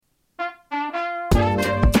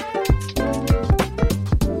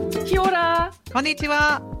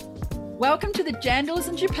Konnichiwa. Welcome to the Jandals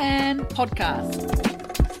in Japan podcast.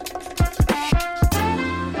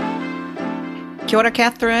 Kia ora,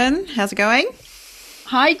 Catherine. How's it going?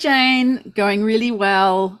 Hi, Jane. Going really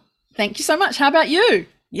well. Thank you so much. How about you?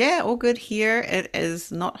 Yeah, all good here. It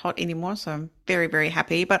is not hot anymore, so I'm very, very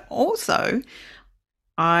happy. But also,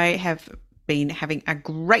 I have been having a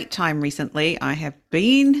great time recently. I have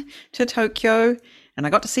been to Tokyo and I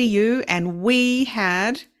got to see you, and we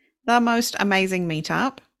had the most amazing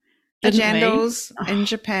meetup. The Jandals in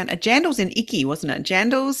Japan. Jandals in Iki, wasn't it?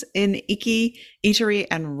 Jandals in Iki Eatery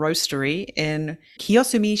and Roastery in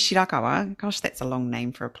Kiyosumi Shirakawa. Gosh, that's a long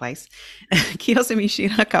name for a place. Kiyosumi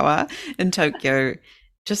Shirakawa in Tokyo.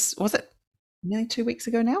 Was it nearly 2 weeks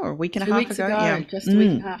ago now, or a week and a half ago? Yeah. Just a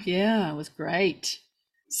week and a half. Yeah, it was great.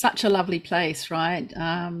 Such a lovely place, right?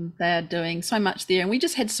 They're doing so much there, and we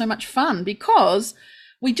just had so much fun because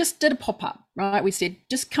we just did a pop-up, right? We said,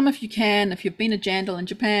 just come if you can. If you've been a Jandal in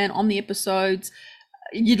Japan on the episodes,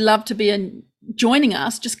 you'd love to be joining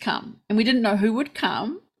us, just come. And we didn't know who would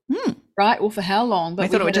come, right? Or for how long. But we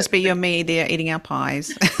thought it would just be you and me there eating our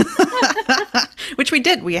pies, which we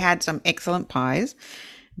did. We had some excellent pies.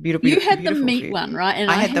 Beautiful. You had the meat food. one, right?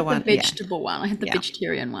 And I had the vegetable one. I had the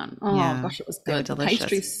vegetarian one. Oh, gosh, it was good. The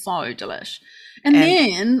pastry's so delish. And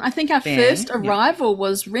then I think our first arrival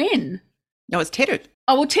was Ren. No, it's Teru.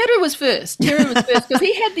 Oh, well, Teru was first because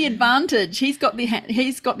he had the advantage. He's got the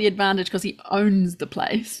advantage because he owns the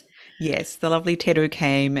place. Yes, the lovely Teru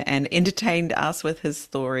came and entertained us with his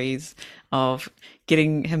stories of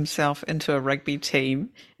getting himself into a rugby team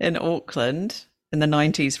in Auckland in the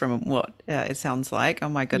 90s from what it sounds like. Oh,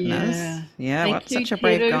 my goodness. Yeah, such a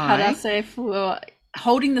brave guy. Harase, for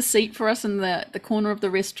holding the seat for us in the corner of the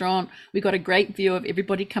restaurant. We got a great view of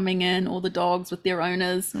everybody coming in, all the dogs with their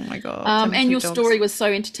owners. Oh my God. And your story was so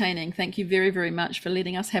entertaining. Thank you very, very much for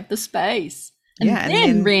letting us have the space. And and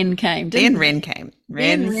then Ren came, didn't he? Ren came.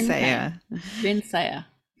 Ren Sayer.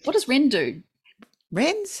 What does Ren do?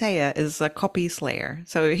 Ren Sayer is a copy slayer.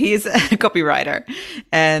 So he is a copywriter.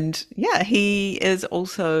 And he is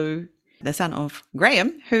also the son of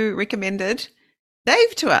Graham, who recommended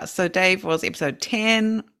Dave to us. So Dave was episode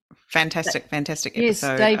 10. Fantastic episode. Yes,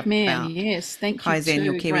 Dave Mann. Yes, thank you. Kaizen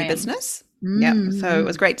Your Kiwi Graham. Business. Yeah. So it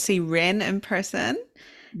was great to see Ren in person.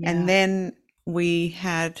 Yeah. And then we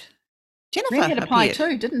had Jennifer. Ren had a pie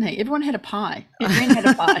too, didn't he? Everyone had a pie. Ren had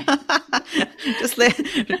a pie.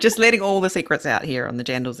 just letting all the secrets out here on the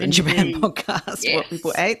Jandals in Japan podcast, what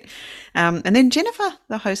people ate. And then Jennifer,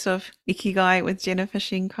 the host of Ikigai with Jennifer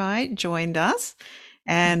Shinkai, joined us.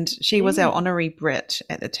 And she was our honorary Brit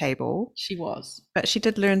at the table. She was. But she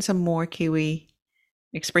did learn some more Kiwi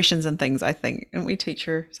expressions and things, I think. Didn't we teach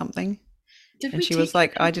her something? She was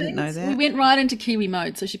like, I didn't know that. We went right into Kiwi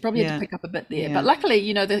mode, so she probably had to pick up a bit there. Yeah. But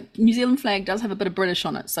luckily, the New Zealand flag does have a bit of British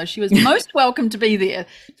on it, so she was most welcome to be there.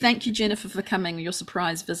 Thank you, Jennifer, for coming, your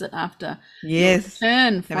surprise visit after your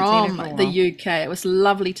return from the UK. It was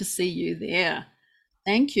lovely to see you there.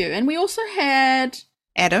 Thank you. And we also had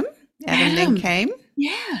Adam then came.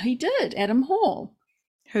 Yeah, he did. Adam Hall.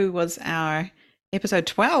 Who was our episode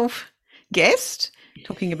 12 guest,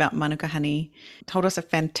 talking about Manuka honey. Told us a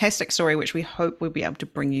fantastic story, which we hope we'll be able to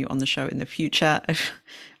bring you on the show in the future.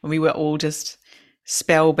 We were all just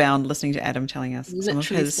spellbound listening to Adam telling us some of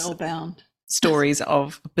his stories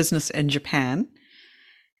of business in Japan.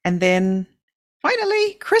 And then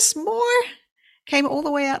finally, Chris Moore came all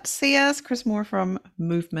the way out to see us. Chris Moore from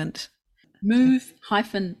Movement,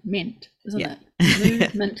 isn't it?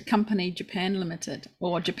 Movement Company Japan Limited,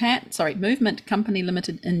 Movement Company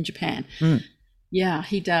Limited in Japan. Yeah,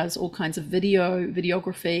 he does all kinds of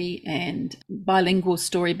videography and bilingual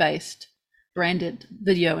story-based branded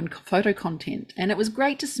video and photo content. And it was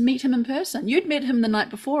great to meet him in person. You'd met him the night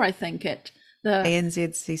before, I think, at the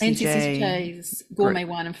ANZCCJ's gourmet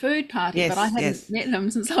wine and food party, but I hadn't met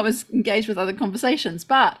him since I was engaged with other conversations.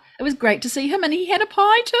 But it was great to see him, and he had a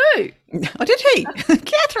pie too. Oh, did he?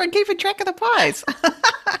 Catherine, keeping track of the pies.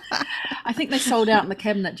 I think they sold out in the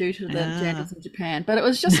cabinet due to the Jandals in Japan. But it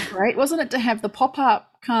was just great, wasn't it, to have the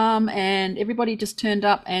pop-up come and everybody just turned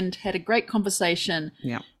up and had a great conversation.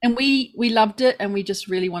 Yeah. And we loved it, and we just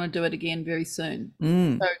really want to do it again very soon.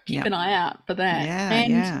 So keep an eye out for that.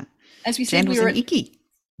 Yeah. As we said, we were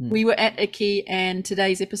at Iki, and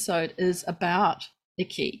today's episode is about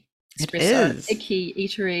Iki. Espresso, Iki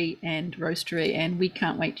Eatery and Roastery, and we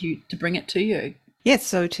can't wait to bring it to you. Yes,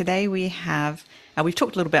 so today we have, we've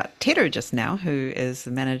talked a little about Teru just now, who is the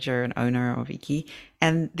manager and owner of Iki,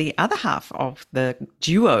 and the other half of the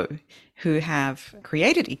duo who have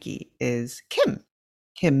created Iki is Kim.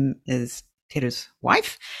 Kim is Teru's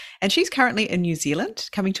wife, and she's currently in New Zealand,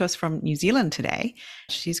 coming to us from New Zealand today.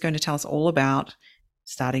 She's going to tell us all about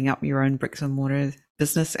starting up your own bricks and mortar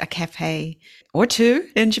business, a cafe or two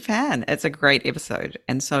in Japan. It's a great episode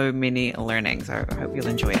and so many learnings. I hope you'll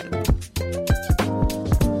enjoy it.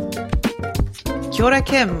 Kia ora,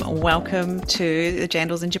 Kim. Welcome to the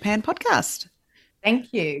Jandals in Japan podcast.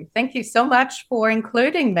 Thank you. Thank you so much for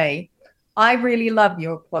including me. I really love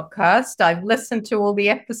your podcast. I've listened to all the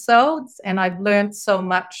episodes and I've learned so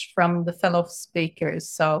much from the fellow speakers.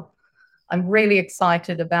 So I'm really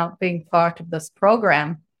excited about being part of this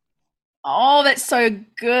program. Oh, that's so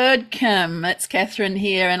good, Kim. It's Catherine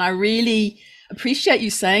here, and I really appreciate you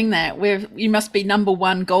saying that. You must be number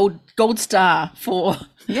one gold star for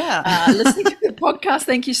listening to the podcast.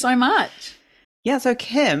 Thank you so much. Yeah, so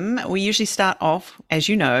Kim, we usually start off, as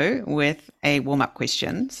you know, with a warm-up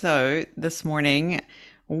question. So this morning,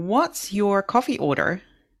 what's your coffee order?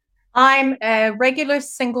 I'm a regular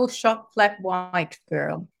single shot flat white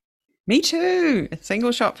girl. Me too.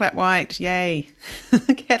 Single shot flat white. Yay.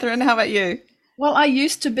 Catherine, how about you? Well, I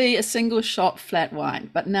used to be a single shot flat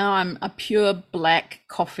white, but now I'm a pure black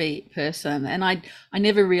coffee person. And I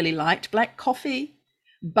never really liked black coffee,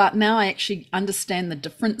 but now I actually understand the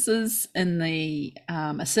differences in the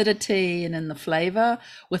acidity and in the flavor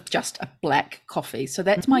with just a black coffee. So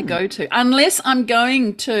that's my go-to, unless I'm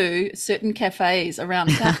going to certain cafes around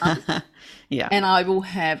town. Yeah. And I will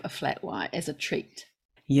have a flat white as a treat.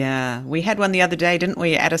 Yeah, we had one the other day, didn't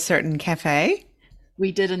we, at a certain cafe?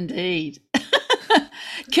 We did indeed.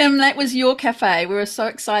 Kim, that was your cafe. We were so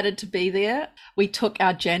excited to be there. We took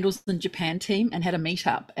our Jandals in Japan team and had a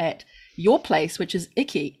meetup at your place, which is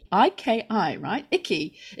Iki, I-K-I, right?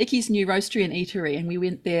 Iki's new roastery and eatery. And we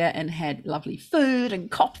went there and had lovely food and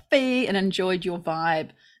coffee and enjoyed your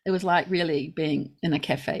vibe. It was like really being in a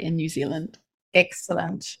cafe in New Zealand.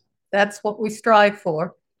 Excellent. That's what we strive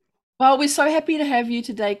for. Well, we're so happy to have you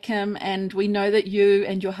today, Kim, and we know that you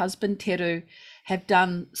and your husband, Teru, have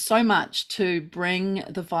done so much to bring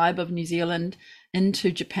the vibe of New Zealand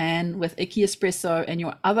into Japan with Iki Espresso and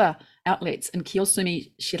your other outlets in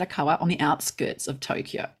Kiyosumi, Shirakawa on the outskirts of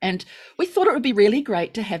Tokyo. And we thought it would be really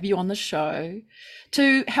great to have you on the show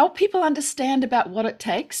to help people understand about what it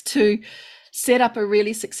takes to set up a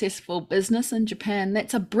really successful business in Japan.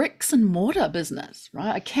 That's a bricks and mortar business,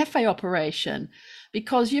 right? A cafe operation,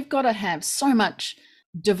 because you've got to have so much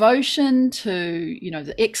devotion to,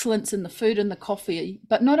 the excellence in the food and the coffee.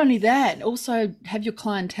 But not only that, also have your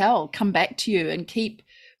clientele come back to you and keep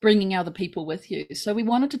bringing other people with you. So we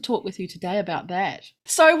wanted to talk with you today about that.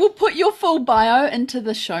 So we'll put your full bio into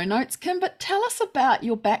the show notes, Kim, but tell us about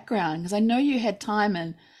your background, because I know you had time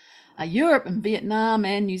in Europe and Vietnam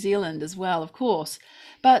and New Zealand as well, of course.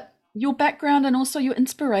 But your background and also your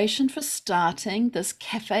inspiration for starting this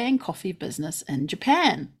cafe and coffee business in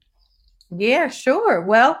Japan. Yeah, sure.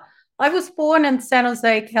 Well, I was born in San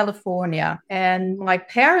Jose, California, and my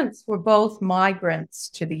parents were both migrants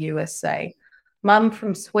to the USA. Mum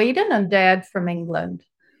from Sweden and dad from England.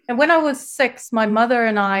 And when I was 6, my mother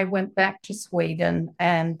and I went back to Sweden,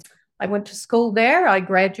 and I went to school there. I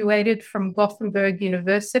graduated from Gothenburg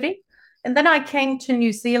University. And then I came to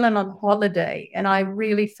New Zealand on holiday, and I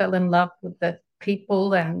really fell in love with the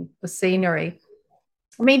people and the scenery.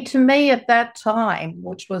 I mean, to me at that time,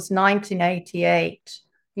 which was 1988,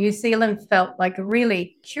 New Zealand felt like a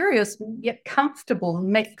really curious yet comfortable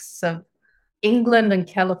mix of England and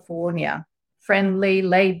California. Friendly,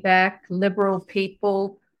 laid back, liberal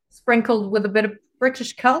people, sprinkled with a bit of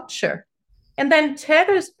British culture. And then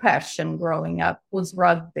Teru's passion growing up was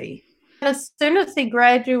rugby. As soon as he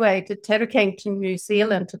graduated, Teru came to New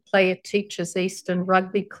Zealand to play at Teachers Eastern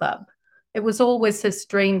Rugby Club. It was always his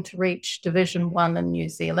dream to reach Division 1 in New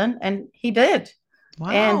Zealand, and he did.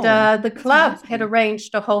 Wow. And the club had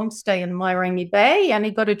arranged a homestay in Mairangi Bay, and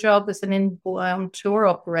he got a job as an inbound tour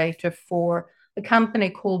operator for a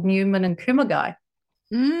company called Newman and Kumagai.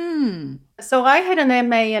 So I had an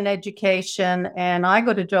MA in education, and I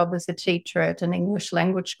got a job as a teacher at an English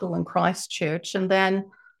language school in Christchurch, and then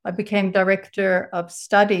I became director of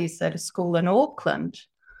studies at a school in Auckland.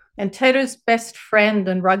 And Teru's best friend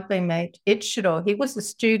and rugby mate, Ichiro, he was a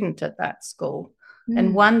student at that school.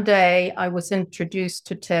 And one day I was introduced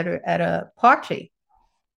to Teru at a party.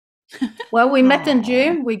 Well, we met in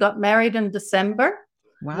June. We got married in December.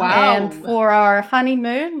 Wow. And for our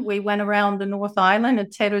honeymoon, we went around the North Island in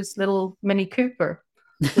Teru's little Mini Cooper.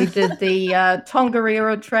 We did the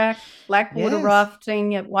Tongariro track, blackwater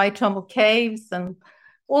rafting at Waitomo Caves, and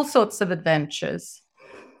all sorts of adventures.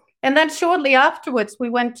 And then shortly afterwards, we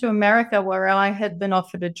went to America, where I had been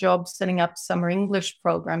offered a job setting up summer English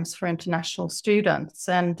programs for international students.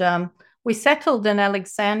 And we settled in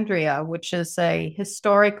Alexandria, which is a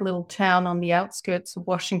historic little town on the outskirts of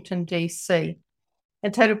Washington, D.C.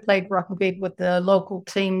 And Ted played rugby with the local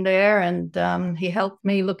team there, and he helped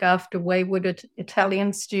me look after wayward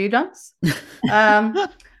Italian students.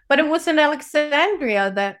 But it was in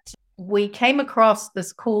Alexandria that we came across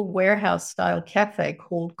this cool warehouse-style cafe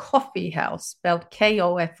called Coffee House, spelled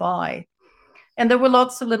Kofi. And there were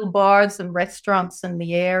lots of little bars and restaurants in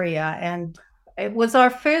the area, and it was our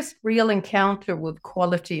first real encounter with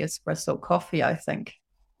quality espresso coffee, I think.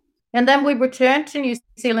 And then we returned to New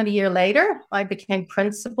Zealand a year later. I became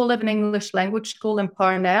principal of an English language school in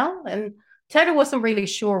Parnell, and Ted wasn't really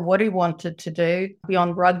sure what he wanted to do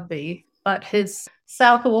beyond rugby, but his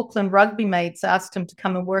South Auckland rugby mates asked him to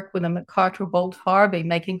come and work with them at Carter Bolt Harvey,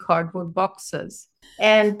 making cardboard boxes.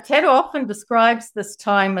 And Ted often describes this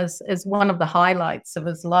time as one of the highlights of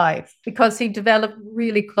his life because he developed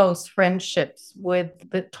really close friendships with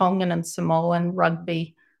the Tongan and Samoan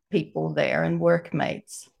rugby people there and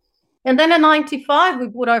workmates. And then in 95, we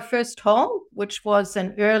bought our first home, which was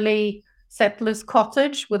an early settler's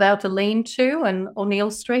cottage without a lean-to in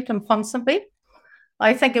O'Neill Street in Ponsonby.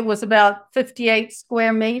 I think it was about 58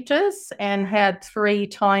 square meters and had 3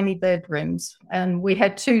 tiny bedrooms. And we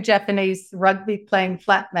had 2 Japanese rugby playing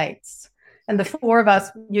flatmates. And the 4 of us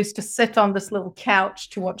used to sit on this little couch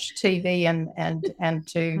to watch TV and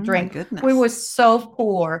to drink. We were so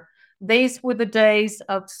poor. These were the days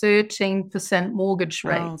of 13% mortgage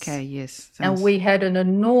rates. Oh, okay, yes. And we had an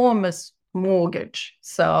enormous mortgage.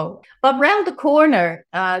 So, but round the corner,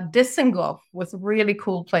 Dizengoff was a really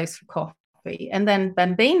cool place for coffee. And then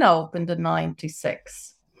Bambino opened in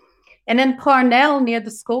 96. And in Parnell, near the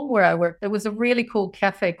school where I worked, there was a really cool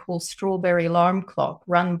cafe called Strawberry Alarm Clock,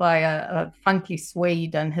 run by a funky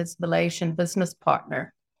Swede and his Malaysian business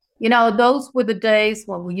partner. You know, those were the days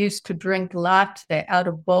when we used to drink latte out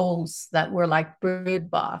of bowls that were like bird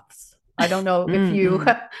baths. I don't know if you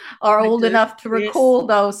are old enough to recall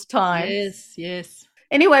those times. Yes.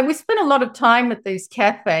 Anyway, we spent a lot of time at these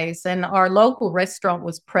cafes, and our local restaurant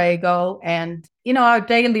was Prego. And, you know, our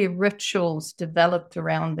daily rituals developed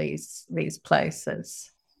around these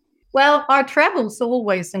places. Well, our travels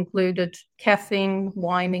always included caffeine,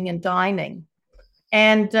 wining, and dining.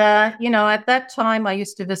 And, you know, at that time, I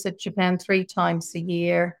used to visit Japan 3 times a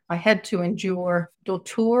year. I had to endure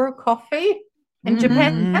Dotour coffee in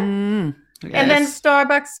Japan. Yes. And then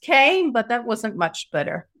Starbucks came, but that wasn't much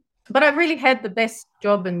better. But I really had the best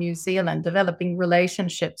job in New Zealand, developing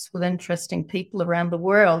relationships with interesting people around the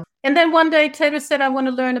world. And then one day, Ted said, I want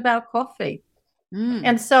to learn about coffee.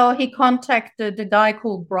 And so he contacted a guy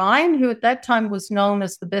called Brian, who at that time was known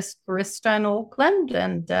as the best barista in Auckland.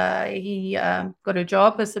 And he got a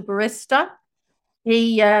job as a barista.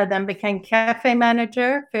 He then became cafe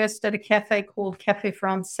manager, first at a cafe called Café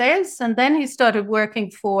Français. And then he started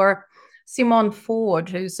working for Simon Ford,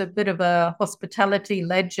 who's a bit of a hospitality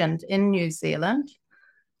legend in New Zealand.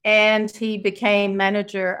 And he became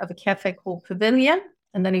manager of a cafe called Pavilion.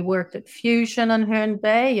 And then he worked at Fusion in Herne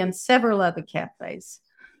Bay and several other cafes.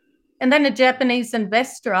 And then a Japanese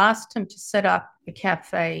investor asked him to set up a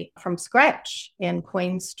cafe from scratch in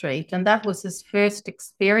Queen Street. And that was his first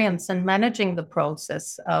experience in managing the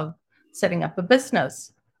process of setting up a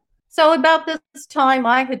business. So about this time,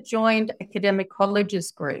 I had joined Academic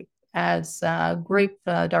Colleges Group as group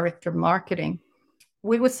director of marketing.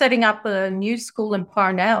 We were setting up a new school in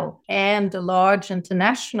Parnell and a large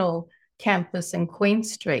international campus in Queen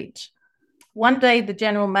Street. One day, the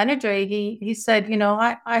general manager, he said, you know,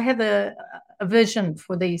 I have a vision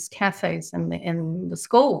for these cafes in the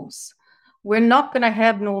schools. We're not going to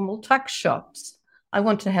have normal tuck shops. I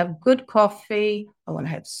want to have good coffee. I want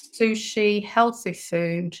to have sushi, healthy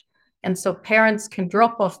food. And so parents can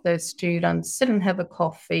drop off their students, sit and have a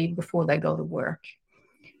coffee before they go to work.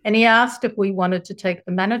 And he asked if we wanted to take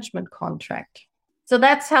the management contract. So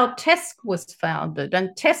that's how TESC was founded. And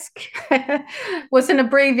TESC was an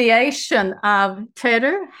abbreviation of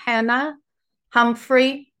Tedder, Hannah,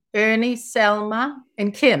 Humphrey, Ernie, Selma,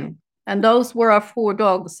 and Kim. And those were our 4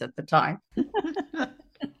 dogs at the time.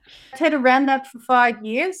 Tedder ran that for 5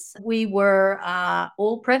 years. We were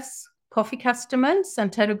all press coffee customers,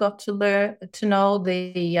 and Tedder got to know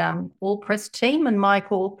the All Press team and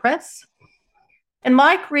Mike All Press. And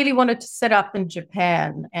Mike really wanted to set up in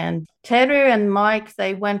Japan. And Tedder and Mike,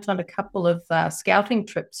 they went on a couple of scouting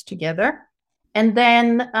trips together. And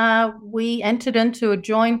then we entered into a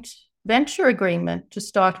joint venture agreement to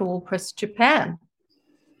start All Press Japan.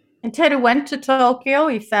 And Tedder went to Tokyo.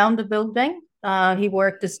 He found the building. He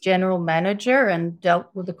worked as general manager and dealt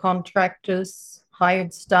with the contractors,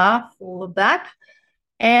 hired staff, all of that.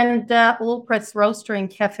 And All Press Roastery and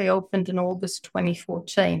Cafe opened in August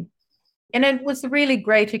 2014. And it was a really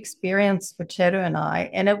great experience for Teru and I.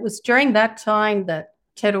 And it was during that time that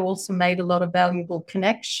Teru also made a lot of valuable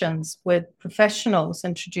connections with professionals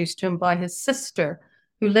introduced to him by his sister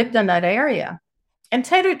who lived in that area. And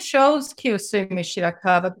Teru chose Kiyosumi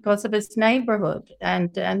Shirakawa because of his neighborhood,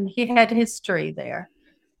 and he had history there.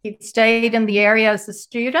 He stayed in the area as a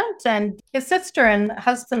student, and his sister and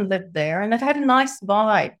husband lived there, and it had a nice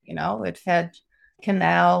vibe. It had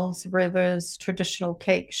canals, rivers, traditional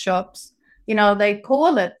cake shops. They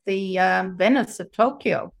call it the Venice of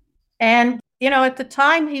Tokyo. And at the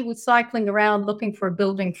time he was cycling around looking for a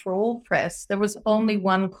building for All Press, there was only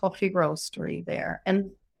one coffee roastery there.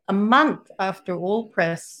 And a month after All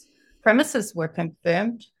Press premises were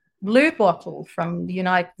confirmed, Blue Bottle from the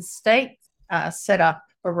United States set up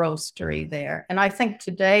a roastery there. And I think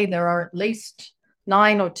today there are at least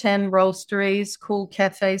 9 or 10 roasteries, cool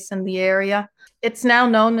cafes in the area. It's now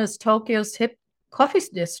known as Tokyo's hip coffee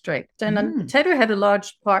district. And Teru had a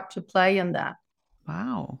large part to play in that.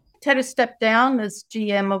 Wow. Teru stepped down as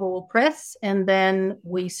GM of All Press, and then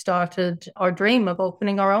we started our dream of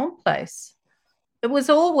opening our own place. It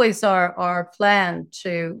was always our plan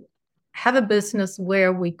to have a business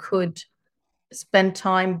where we could spend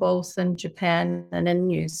time both in Japan and in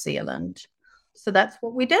New Zealand. So that's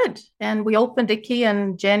what we did. And we opened Iki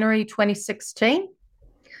in January 2016.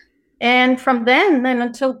 And from then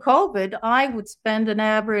until COVID, I would spend an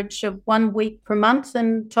average of 1 week per month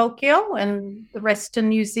in Tokyo and the rest in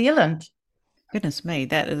New Zealand. Goodness me,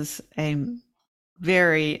 that is a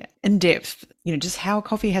very in-depth, just how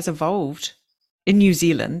coffee has evolved in New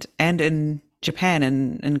Zealand and in Japan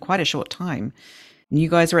in quite a short time. And you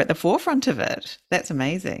guys are at the forefront of it. That's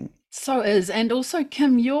amazing. So is. And also,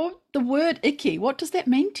 Kim, the word Iki, what does that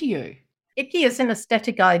mean to you? Iki is an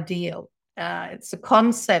aesthetic ideal. It's a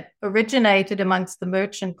concept originated amongst the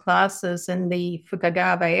merchant classes in the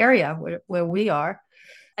Fukagawa area where we are.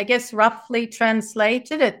 I guess roughly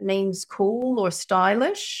translated, it means cool or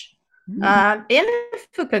stylish. In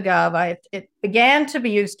Fukagawa, it began to be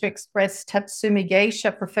used to express Tatsumi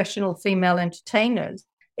geisha professional female entertainers.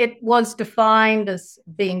 It was defined as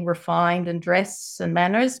being refined in dress and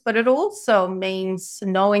manners, but it also means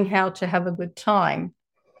knowing how to have a good time.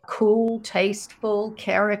 Cool, tasteful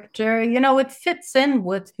character. It fits in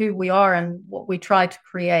with who we are and what we try to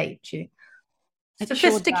create.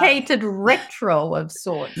 Sophisticated retro of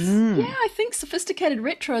sorts. Yeah, I think sophisticated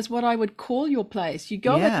retro is what I would call your place. You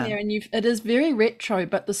go in there and it is very retro,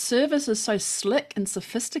 but the service is so slick and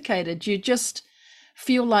sophisticated. You just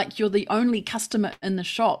feel like you're the only customer in the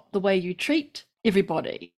shop, the way you treat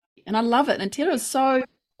everybody. And I love it. And Teru is so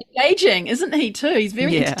engaging, isn't he too? He's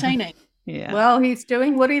very entertaining. Yeah. Well, he's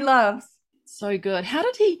doing what he loves. So good. How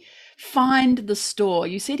did he find the store?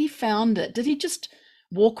 You said he found it. Did he just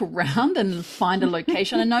walk around and find a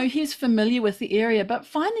location? I know he's familiar with the area, but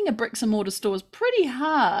finding a bricks and mortar store is pretty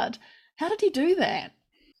hard. How did he do that?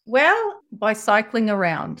 Well, by cycling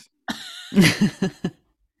around.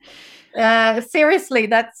 Seriously,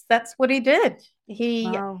 that's what he did. He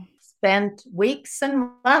spent weeks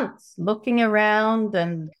and months looking around,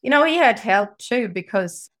 and he had help too,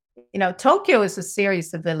 because Tokyo is a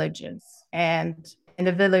series of villages, and in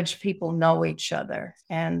a village people know each other.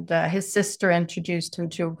 And his sister introduced him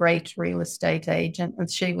to a great real estate agent,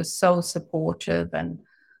 and she was so supportive.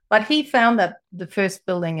 But he found that the first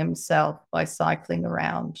building himself by cycling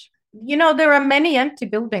around. There are many empty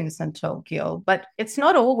buildings in Tokyo, but it's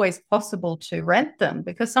not always possible to rent them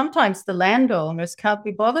because sometimes the landowners can't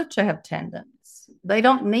be bothered to have tenants. They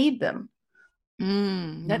don't need them.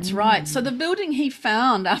 That's right. So the building he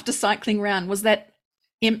found after cycling around, was that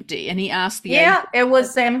empty? And he asked the agent. It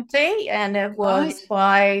was empty, and it was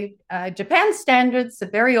by Japan standards, a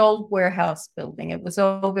very old warehouse building. It was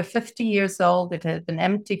over 50 years old. It had been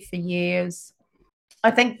empty for years. I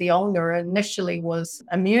think the owner initially was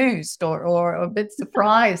amused or a bit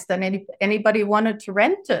surprised that anybody wanted to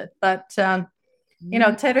rent it. But,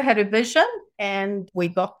 Teru had a vision, and we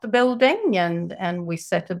got the building and we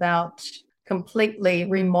set about completely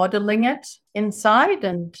remodeling it inside.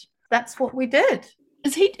 And that's what we did.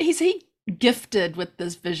 Is he gifted with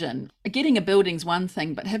this vision? Getting a building's one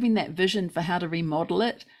thing, but having that vision for how to remodel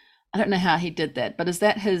it, I don't know how he did that, but is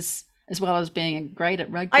that his, as well as being great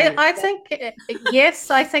at rugby? I think,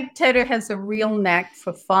 yes, I think Teru has a real knack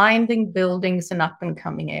for finding buildings in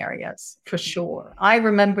up-and-coming areas, for sure. I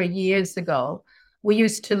remember years ago, we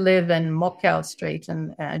used to live in Mokau Street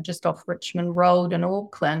and just off Richmond Road in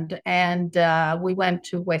Auckland, and we went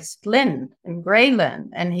to West Lynn in Grey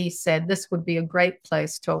Lynn, and he said, this would be a great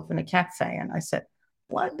place to open a cafe. And I said,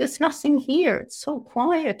 Well, there's nothing here. It's so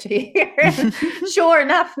quiet here. And sure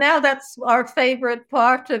enough, now that's our favorite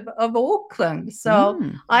part of Auckland. So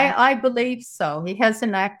Mm. I believe so. He has a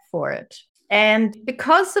knack for it. And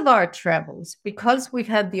because of our travels, because we've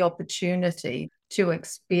had the opportunity to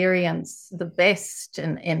experience the best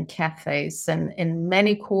in cafes and in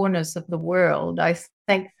many corners of the world, I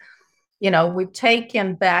think, we've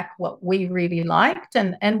taken back what we really liked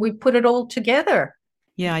and we put it all together.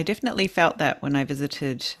 Yeah, I definitely felt that when I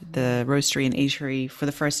visited the roastery and eatery for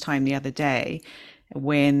the first time the other day,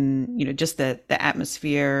 when, just the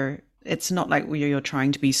atmosphere, it's not like you're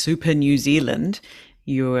trying to be super New Zealand.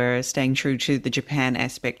 You're staying true to the Japan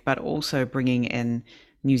aspect, but also bringing in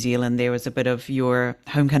New Zealand. There was a bit of your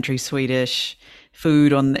home country Swedish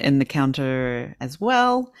food in the counter as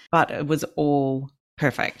well, but it was all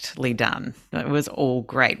perfectly done. It was all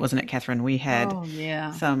great, wasn't it, Catherine? We had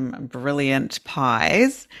some brilliant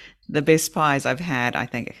pies, the best pies I've had, I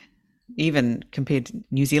think, even compared to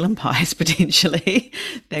New Zealand pies potentially.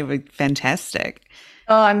 They were fantastic.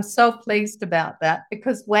 Oh, I'm so pleased about that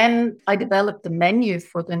because when I developed the menu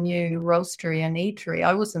for the new roastery and eatery,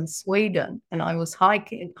 I was in Sweden and I was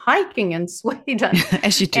hiking in Sweden.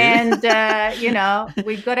 As you do. And,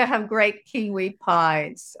 we've got to have great Kiwi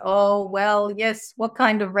pies. Oh, well, yes. What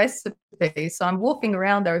kind of recipe? So I'm walking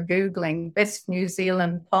around there Googling best New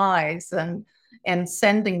Zealand pies and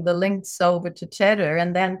sending the links over to Tedder.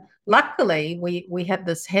 And then luckily we have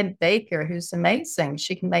this head baker who's amazing.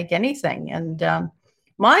 She can make anything. And,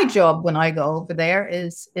 my job when I go over there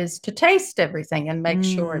is to taste everything and make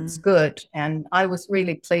sure it's good. And I was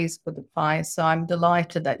really pleased with the pies, so I'm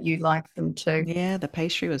delighted that you like them too. Yeah, the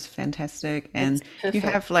pastry was fantastic, and you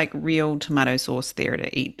have like real tomato sauce there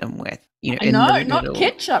to eat them with. Not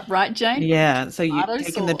ketchup, right, Jane? Yeah, so you've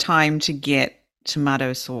taken the time to get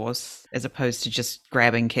tomato sauce as opposed to just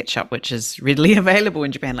grabbing ketchup, which is readily available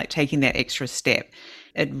in Japan, like taking that extra step.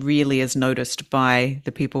 It really is noticed by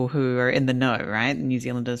the people who are in the know, right? New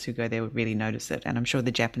Zealanders who go there would really notice it. And I'm sure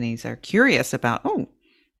the Japanese are curious about,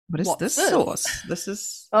 what's this sauce? This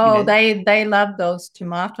is... they love those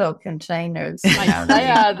tomato containers. They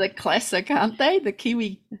are the classic, aren't they? The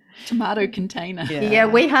Kiwi tomato container. Yeah,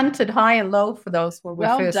 we hunted high and low for those when we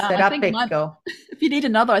first set up Eco. If you need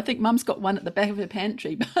another, I think Mum's got one at the back of her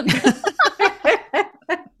pantry.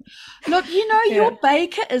 Look, your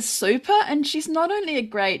baker is super, and she's not only a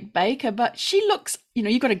great baker, but she looks,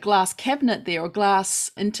 you've got a glass cabinet there or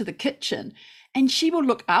glass into the kitchen, and she will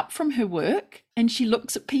look up from her work and she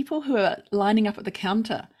looks at people who are lining up at the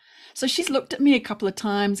counter. So she's looked at me a couple of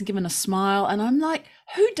times and given a smile, and I'm like,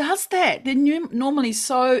 who does that? They're normally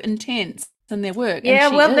so intense in their work. Yeah,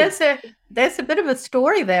 well, there's a bit of a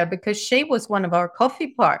story there because she was one of our coffee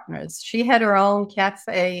partners. She had her own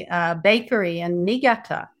cafe, bakery in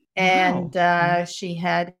Niigata. And she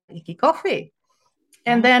had Iki coffee.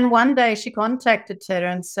 And then one day she contacted Tedder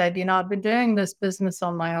and said, I've been doing this business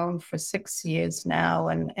on my own for 6 years now,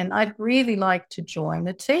 and I'd really like to join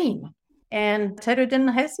the team. And Tedder didn't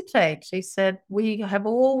hesitate. She said, we have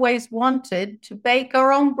always wanted to bake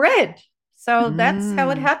our own bread. So that's how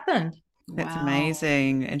it happened. That's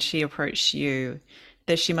amazing. And she approached you.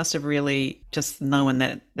 That she must have really just known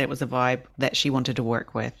that was a vibe that she wanted to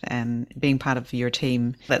work with, and being part of your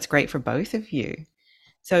team. That's great for both of you.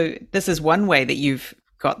 So this is one way that you've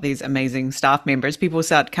got these amazing staff members. People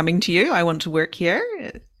start coming to you. I want to work here.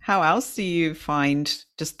 How else do you find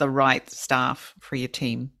just the right staff for your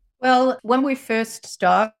team? Well, when we first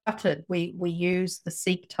started, we used the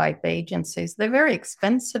Seek type agencies. They're very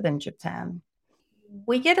expensive in Japan.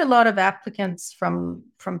 We get a lot of applicants from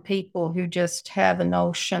people who just have a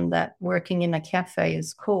notion that working in a cafe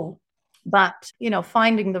is cool. But,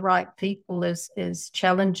 finding the right people is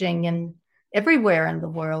challenging in everywhere in the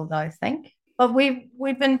world, I think. But we've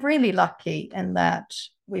been really lucky in that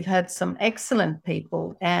we've had some excellent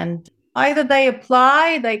people, and either they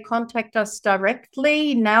apply, they contact us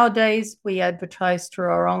directly. Nowadays, we advertise through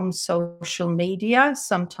our own social media.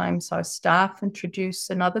 Sometimes our staff introduce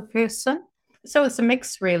another person. So it's a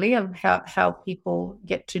mix, really, of how people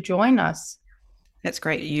get to join us. That's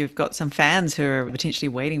great. You've got some fans who are potentially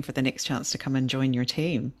waiting for the next chance to come and join your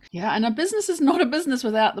team. Yeah, and a business is not a business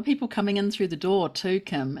without the people coming in through the door too,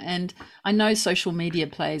 Kim. And I know social media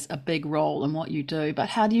plays a big role in what you do, but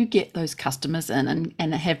how do you get those customers in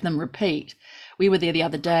and have them repeat? We were there the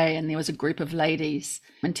other day and there was a group of ladies,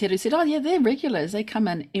 and Teru said, oh yeah, they're regulars. They come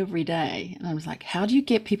in every day. And I was like, how do you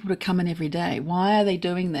get people to come in every day? Why are they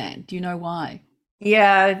doing that? Do you know why?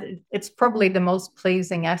 Yeah, it's probably the most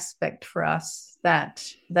pleasing aspect for us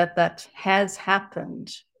that has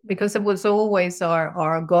happened, because it was always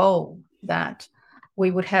our goal that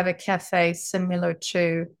we would have a cafe similar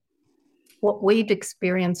to what we'd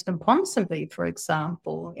experienced in Ponsonby, for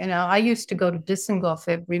example. I used to go to Dizengoff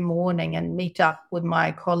every morning and meet up with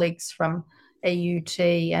my colleagues from AUT,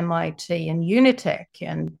 MIT, and Unitec.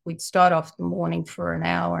 And we'd start off the morning for an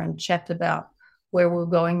hour and chat about where we're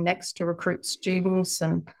going next to recruit students,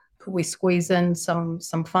 and could we squeeze in some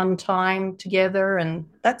fun time together and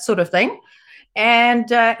that sort of thing. And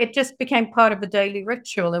it just became part of the daily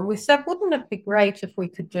ritual. And we said, wouldn't it be great if we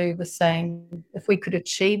could do the same, if we could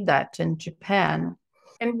achieve that in Japan?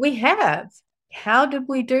 And we have. How did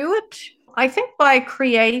we do it? I think by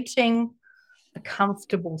creating a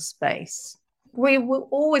comfortable space. We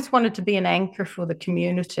always wanted to be an anchor for the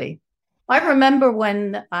community. I remember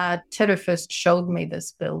when Tedder first showed me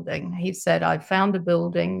this building, he said, I found a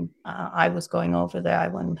building. I was going over there. I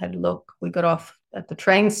went and had a look. We got off at the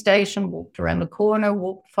train station, walked around the corner,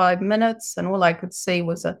 walked 5 minutes, and all I could see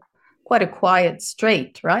was quite a quiet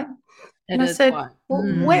street, right? And I said,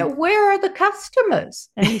 well, where are the customers?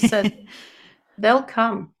 And he said, they'll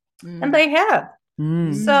come. And they have.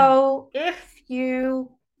 So if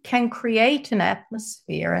you can create an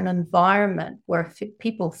atmosphere, an environment where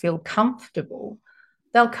people feel comfortable,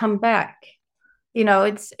 they'll come back.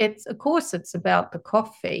 It's of course it's about the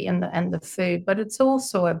coffee and the food, but it's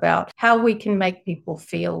also about how we can make people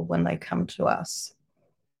feel when they come to us.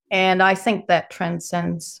 And I think that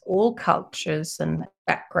transcends all cultures and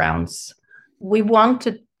backgrounds. We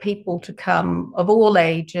wanted people to come of all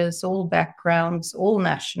ages, all backgrounds, all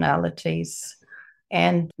nationalities,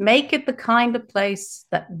 and make it the kind of place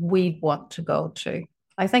that we want to go to.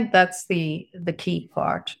 I think that's the key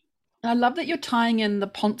part. I love that you're tying in the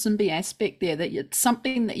Ponsonby aspect there, that it's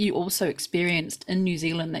something that you also experienced in New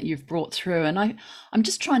Zealand that you've brought through. And I'm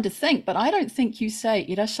just trying to think, but I don't think you say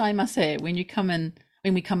 "Irashaimase" when we come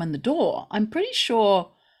in the door. I'm pretty sure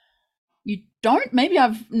you don't. Maybe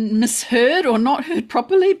I've misheard or not heard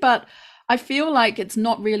properly, but I feel like it's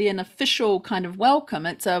not really an official kind of welcome.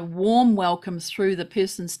 It's a warm welcome through the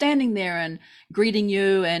person standing there and greeting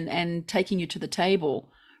you and taking you to the table.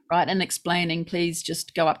 Right, and explaining, please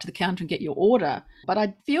just go up to the counter and get your order. But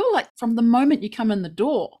I feel like from the moment you come in the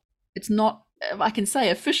door, it's not, I can say,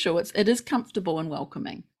 official. It is comfortable and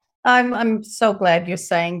welcoming. I'm so glad you're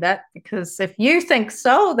saying that, because if you think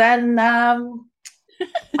so, then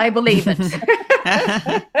I believe it.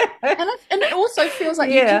 and it also feels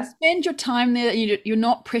like you can spend your time there. You're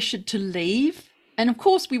not pressured to leave. And of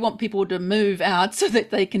course, we want people to move out so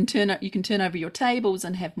that you can turn over your tables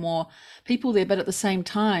and have more people there. But at the same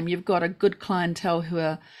time, you've got a good clientele who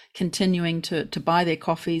are continuing to buy their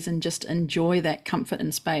coffees and just enjoy that comfort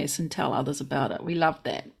and space and tell others about it. We love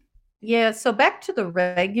that. Yeah. So back to the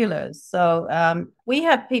regulars. So we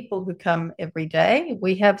have people who come every day.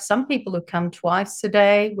 We have some people who come twice a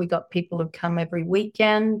day. We got people who come every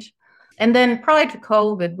weekend. And then prior to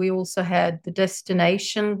COVID, we also had the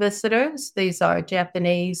destination visitors. These are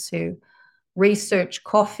Japanese who research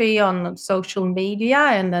coffee on social media,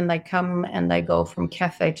 and then they come and they go from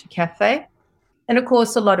cafe to cafe. And of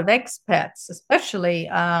course, a lot of expats, especially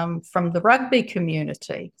from the rugby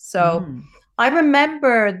community. So I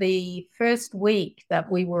remember the first week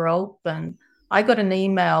that we were open, I got an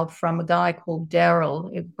email from a guy called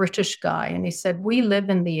Daryl, a British guy, and he said, we live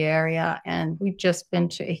in the area and we've just been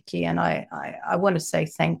to Iki, and I want to say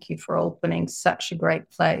thank you for opening such a great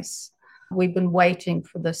place. We've been waiting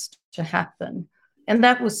for this to happen. And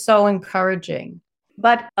that was so encouraging.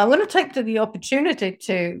 But I want to take the opportunity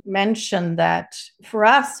to mention that for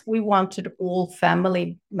us, we wanted all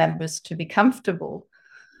family members to be comfortable.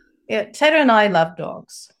 Ted and I love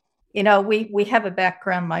dogs. We have a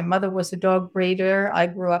background. My mother was a dog breeder. I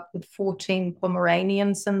grew up with 14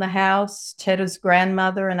 Pomeranians in the house. Ted's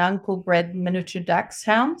grandmother and uncle bred miniature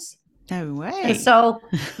dachshunds. No way. And so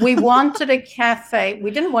we wanted a cafe.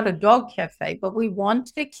 We didn't want a dog cafe, but we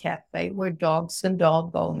wanted a cafe where dogs and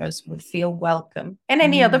dog owners would feel welcome, and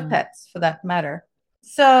any other pets for that matter.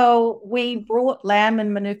 So we brought lamb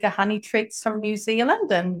and manuka honey treats from New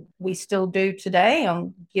Zealand, and we still do today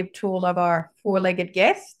and give to all of our four-legged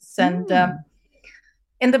guests. And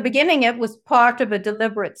in the beginning, it was part of a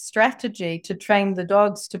deliberate strategy to train the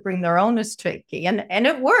dogs to bring their owners to Iki, and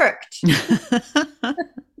it worked.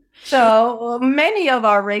 So many of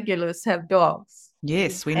our regulars have dogs.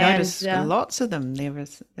 Yes, we noticed lots of them. There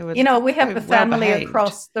was we have a family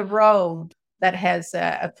across the road that has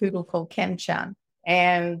a poodle called Ken-chan.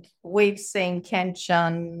 And we've seen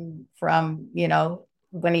Ken-chan from,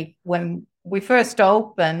 when we first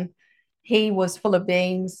opened, he was full of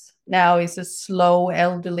beans. Now he's a slow,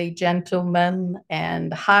 elderly gentleman.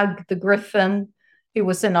 And Hug the Griffin, who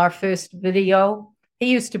was in our first video.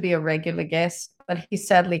 He used to be a regular guest, but he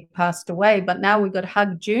sadly passed away. But now we've got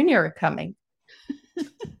Hug Jr. coming.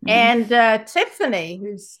 And Tiffany,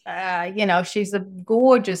 who's, she's a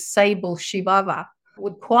gorgeous sable Chihuahua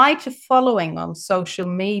with quite a following on social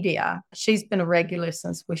media. She's been a regular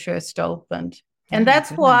since we first opened. And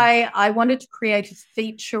that's why I wanted to create a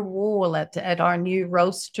feature wall at our new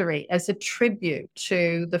roastery as a tribute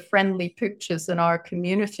to the friendly pooches in our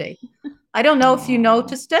community. I don't know if you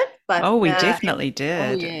noticed it, but we definitely did.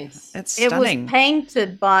 Oh, yes. It's stunning. It was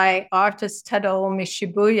painted by artist Tadaomi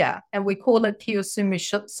Shibuya, and we call it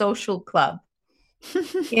Kiyosumi Social Club.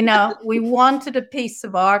 We wanted a piece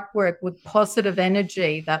of artwork with positive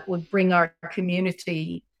energy that would bring our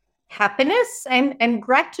community happiness and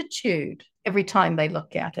gratitude every time they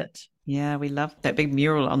look at it. Yeah, we love that big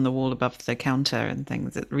mural on the wall above the counter and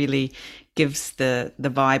things. It really gives the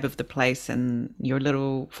vibe of the place, and your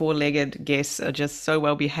little four-legged guests are just so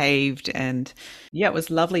well behaved. And yeah, it was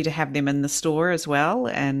lovely to have them in the store as well,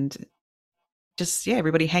 and just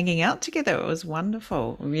everybody hanging out together. It was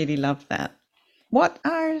wonderful. Really loved that. What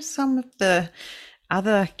are some of the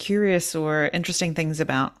other curious or interesting things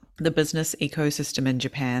about the business ecosystem in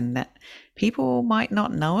Japan that people might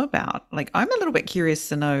not know about? Like, I'm a little bit curious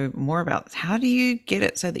to know more about how do you get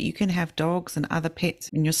it so that you can have dogs and other pets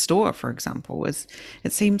in your store, for example? It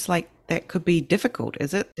seems like that could be difficult.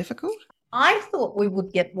 Is it difficult? I thought we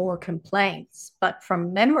would get more complaints, but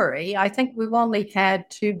from memory, I think we've only had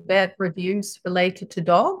 2 bad reviews related to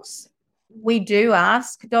dogs. We do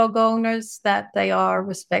ask dog owners that they are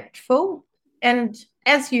respectful. And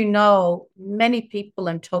as you know, many people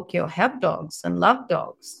in Tokyo have dogs and love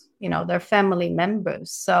dogs. They're family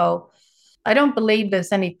members. So I don't believe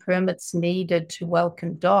there's any permits needed to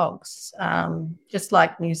welcome dogs. Just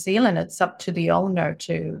like New Zealand, it's up to the owner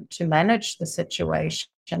to manage the situation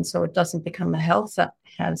so it doesn't become a health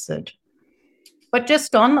hazard. But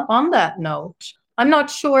just on that note, I'm not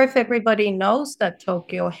sure if everybody knows that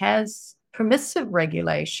Tokyo has permissive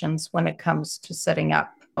regulations when it comes to setting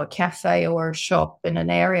up a cafe or a shop in an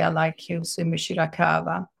area like Kiyosumi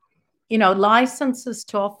Shirakawa. Licenses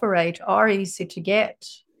to operate are easy to get.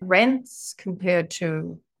 Rents compared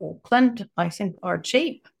to Auckland, I think, are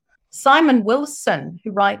cheap. Simon Wilson,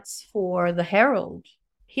 who writes for The Herald,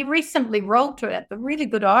 he recently wrote a really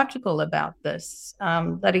good article about this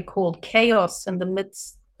that he called Chaos in the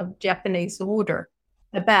Midst of Japanese Order,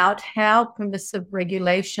 about how permissive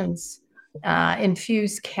regulations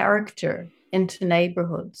infuse character into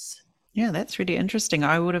neighborhoods. Yeah, that's really interesting.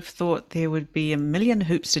 I would have thought there would be a million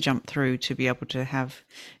hoops to jump through to be able to have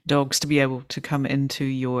dogs to be able to come into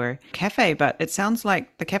your cafe. But it sounds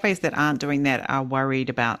like the cafes that aren't doing that are worried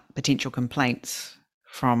about potential complaints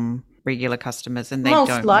from regular customers, and they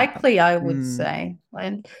most likely, I would say.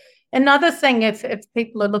 And another thing, if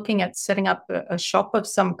people are looking at setting up a shop of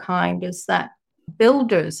some kind, is that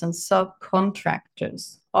builders and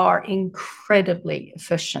subcontractors are incredibly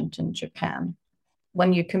efficient in Japan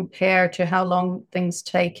when you compare to how long things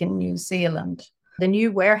take in New Zealand. The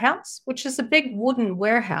new warehouse, which is a big wooden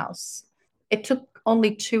warehouse, it took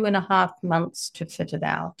only 2.5 months to fit it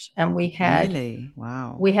out. And we had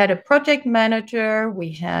we had a project manager,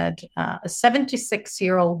 we had a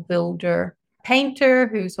 76-year-old builder, painter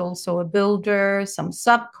who's also a builder, some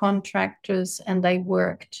subcontractors, and they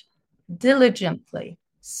worked diligently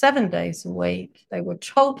 7 days a week. They were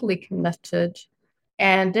totally committed.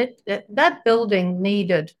 And that building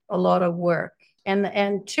needed a lot of work. And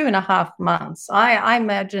 2.5 months, I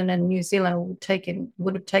imagine in New Zealand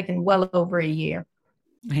would have taken well over a year.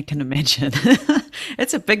 I can imagine.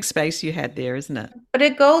 It's a big space you had there, isn't it? But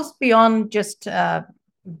it goes beyond just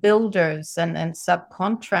builders and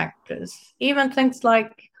subcontractors, even things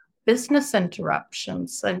like business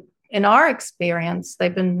interruptions. And in our experience,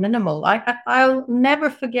 they've been minimal. I'll never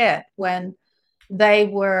forget when they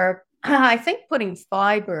were, I think, putting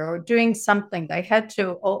fiber or doing something. They had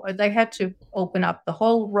to open up the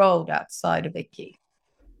whole road outside of Iki.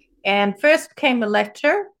 And first came a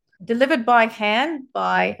letter delivered by hand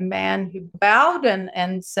by a man who bowed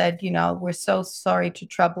and said, we're so sorry to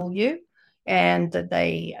trouble you. And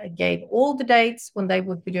they gave all the dates when they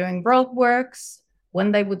would be doing roadworks,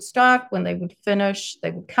 when they would start, when they would finish.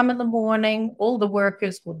 They would come in the morning, all the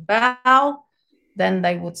workers would bow. Then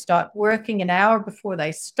they would start working an hour before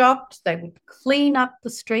they stopped. They would clean up the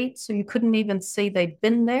street so you couldn't even see they'd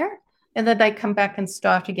been there. And then they'd come back and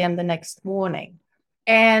start again the next morning.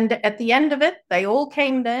 And at the end of it, they all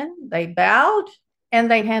came in, they bowed, and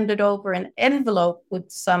they handed over an envelope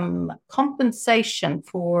with some compensation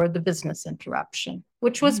for the business interruption,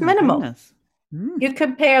 which was minimal. You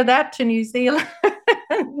compare that to New Zealand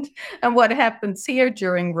and what happens here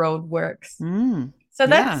during road works. So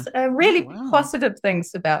Yeah. that's really Wow. positive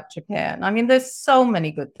things about Japan. I mean, there's so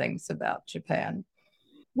many good things about Japan.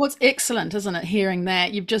 What's excellent, isn't it, hearing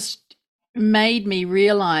that? You've just made me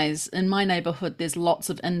realize in my neighborhood there's lots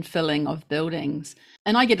of infilling of buildings.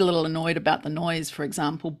 And I get a little annoyed about the noise, for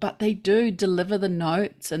example, but they do deliver the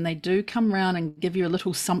notes and they do come around and give you a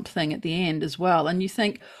little something at the end as well. And you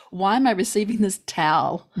think, why am I receiving this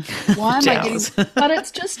towel? Why am I getting, Towels. but it's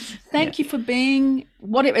just Yeah. thank you for being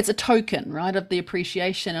whatever, it's a token, right, of the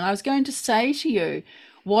appreciation. And I was going to say to you,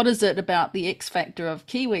 what is it about the X factor of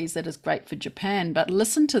Kiwis that is great for Japan? But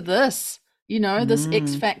listen to this, this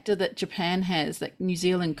X Mm. factor that Japan has that New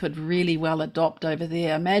Zealand could really well adopt over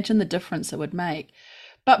there. Imagine the difference it would make.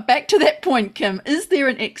 But back to that point, Kim, is there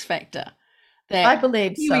an X factor I that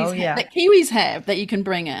believe so, yeah. Kiwis have that you can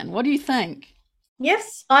bring in? What do you think?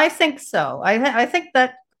 Yes, I think so. I think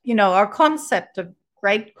that, our concept of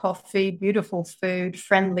great coffee, beautiful food,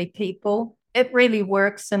 friendly people, it really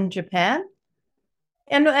works in Japan.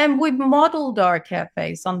 And we've modeled our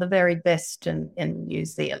cafes on the very best in New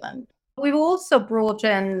Zealand. We've also brought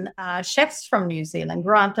in chefs from New Zealand.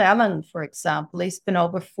 Grant Allen, for example, he's been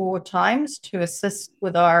over 4 times to assist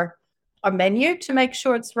with our menu to make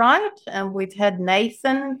sure it's right. And we've had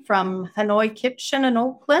Nathan from Hanoi Kitchen in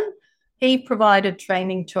Auckland. He provided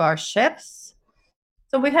training to our chefs.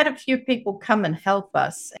 So we've had a few people come and help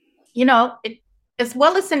us. As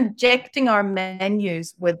well as injecting our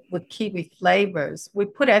menus with Kiwi flavors, we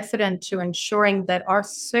put effort into ensuring that our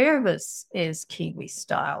service is Kiwi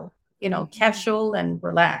style, casual and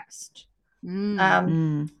relaxed. Mm.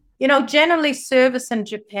 Um, Mm. Generally, service in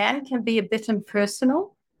Japan can be a bit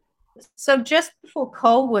impersonal. So just before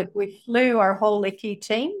COVID, we flew our whole Iki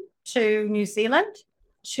team to New Zealand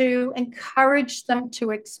to encourage them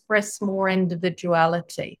to express more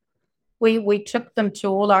individuality. We took them to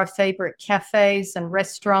all our favorite cafes and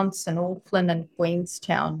restaurants in Auckland and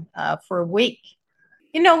Queenstown for a week.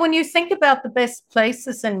 When you think about the best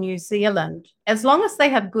places in New Zealand, as long as they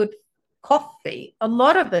have good coffee, a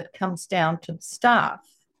lot of it comes down to the staff.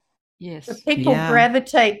 So Yes. people Yeah.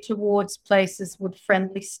 gravitate towards places with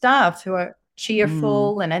friendly staff who are Mm.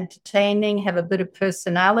 cheerful and entertaining, have a bit of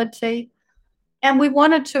personality. And we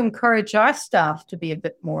wanted to encourage our staff to be a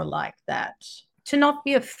bit more like that, to not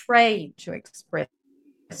be afraid to express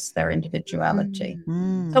their individuality.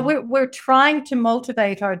 Mm. So Mm. we're trying to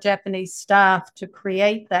motivate our Japanese staff to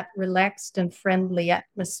create that relaxed and friendly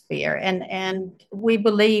atmosphere. And we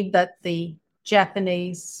believe that the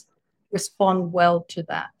Japanese respond well to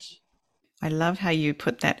that. I love how you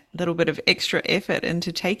put that little bit of extra effort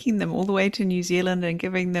into taking them all the way to New Zealand and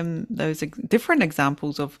giving them those different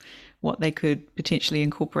examples of what they could potentially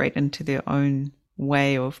incorporate into their own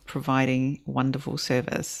way of providing wonderful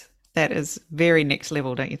service. That is very next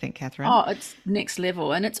level, don't you think, Catherine? Oh, it's next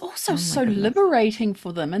level. And it's also Oh my so goodness. liberating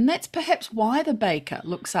for them. And that's perhaps why the baker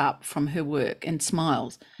looks up from her work and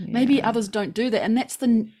smiles. Maybe Yeah. others don't do that. And that's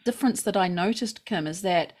the difference that I noticed, Kim, is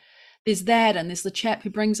that there's that, and there's the chap who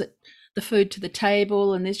brings the food to the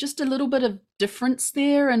table, and there's just a little bit of difference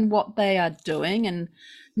there in what they are doing. And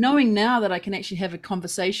knowing now that I can actually have a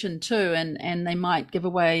conversation too, and they might give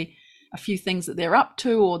away a few things that they're up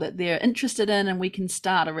to or that they're interested in, and we can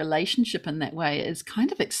start a relationship in that way, is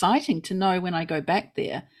kind of exciting to know when I go back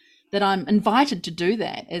there that I'm invited to do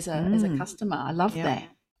that as a Mm. customer. I love Yeah. that.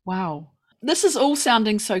 Wow. This is all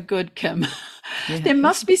sounding so good, Kim. Yeah. There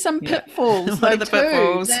must be some Yeah. pitfalls What though are the too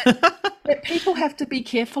pitfalls? that people have to be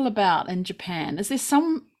careful about in Japan. Is there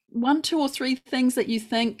some one, two, or three things that you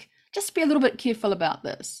think just be a little bit careful about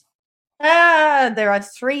this? There are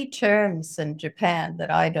 3 terms in Japan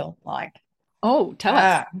that I don't like. Oh, tell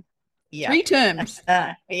us. Ah, yeah. Three terms.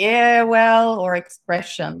 Yeah, well, or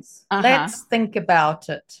expressions. Uh-huh. Let's think about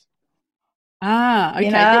it. Ah, You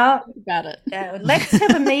okay. Let's know, think about it. let's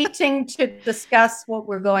have a meeting to discuss what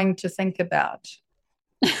we're going to think about.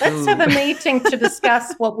 Let's have Ooh. a meeting to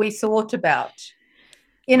discuss what we thought about.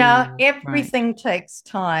 Ooh, right. Everything takes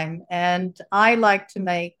time, and I like to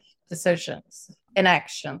make decisions in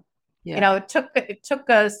action. Yeah. It took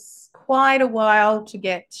us quite a while to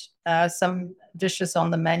get some dishes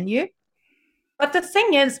on the menu. But the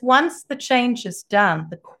thing is, once the change is done,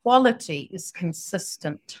 the quality is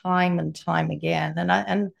consistent time and time again.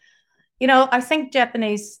 I think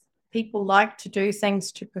Japanese people like to do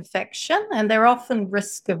things to perfection, and they're often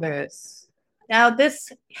risk averse. Now,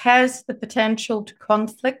 this has the potential to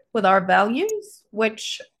conflict with our values,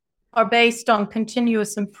 which are based on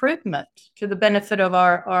continuous improvement to the benefit of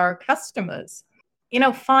our customers.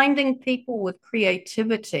 Finding people with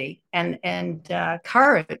creativity and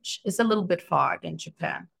courage is a little bit hard in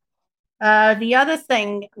Japan. The other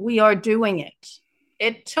thing, we are doing it.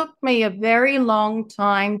 it took me a very long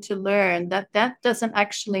time to learn that that doesn't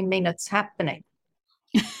actually mean it's happening.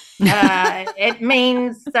 It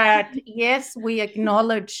means that, yes, we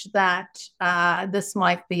acknowledge that this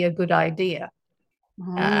might be a good idea.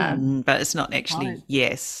 But it's not actually, Right.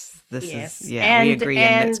 yes, this Yes. is, yeah, we agree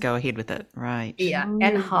and let's go ahead with it. Right. Yeah,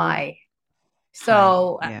 and hi. Hi.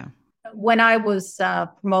 So Yeah. when I was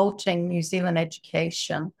promoting New Zealand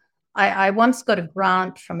education, I once got a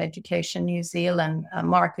grant from Education New Zealand, a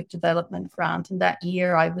market development grant. And that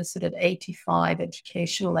year I visited 85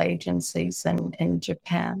 educational agencies in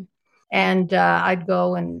Japan. And I'd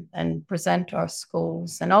go and present our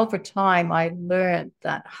schools. And over time, I learned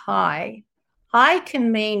that hi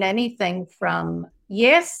can mean anything from,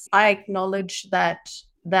 yes, I acknowledge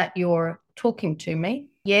that you're talking to me.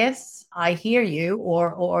 Yes, I hear you,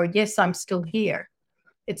 or yes, I'm still here.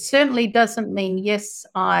 It certainly doesn't mean, yes,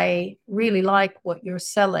 I really like what you're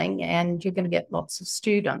selling and you're going to get lots of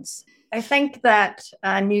students. I think that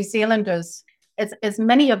New Zealanders, as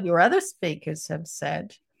many of your other speakers have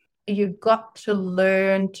said, you've got to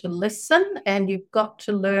learn to listen and you've got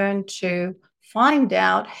to learn to find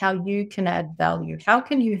out how you can add value. How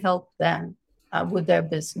can you help them with their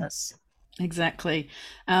business? Exactly.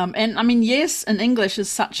 And I mean, yes, in English is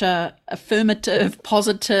such a affirmative,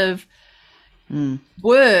 positive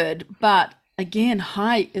word, but again,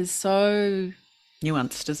 hi is so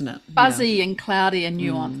Nuanced, isn't it? fuzzy and cloudy and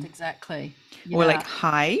nuanced. Exactly. Or Yeah. like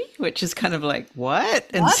hi, which is kind of like what?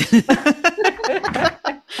 Or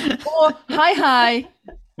hi.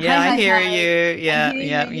 Yeah, Hi, I hear hi. you. Yeah, I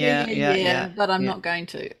hear yeah, you, yeah. but I'm not going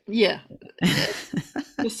to. Yeah.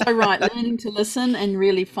 You're so right. Learning to listen and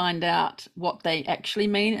really find out what they actually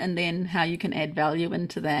mean and then how you can add value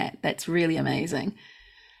into that. That's really amazing.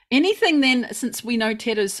 Anything then, since we know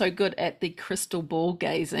Ted is so good at the crystal ball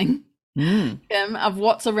gazing, of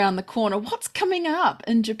what's around the corner, what's coming up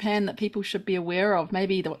in Japan that people should be aware of?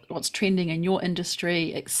 Maybe what's trending in your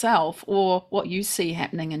industry itself or what you see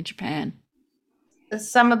happening in Japan.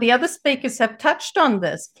 Some of the other speakers have touched on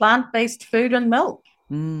this, plant-based food and milk.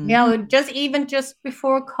 You know, just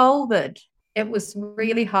before COVID, it was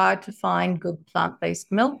really hard to find good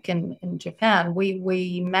plant-based milk in Japan.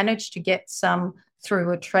 We managed to get some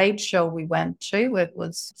through a trade show we went to. It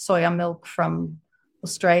was soya milk from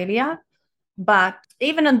Australia. But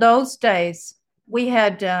even in those days, we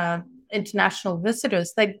had international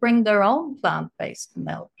visitors. They'd bring their own plant-based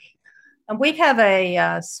milk. And we have a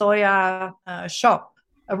soya shop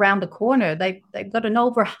around the corner. They've got an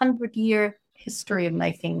over 100-year history of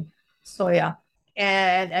making soya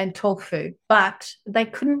and tofu, but they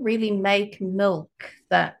couldn't really make milk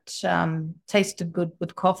that tasted good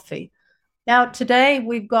with coffee. Now, today,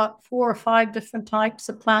 we've got 4 or 5 different types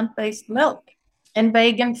of plant-based milk, and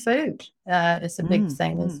vegan food is a big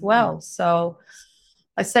thing as well. So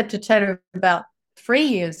I said to Ted about 3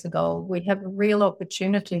 years ago, we have a real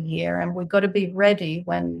opportunity here, and we've got to be ready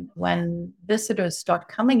when visitors start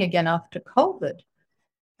coming again after COVID.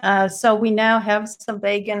 So we now have some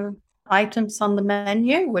vegan items on the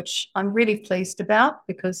menu, which I'm really pleased about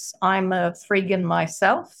because I'm a freegan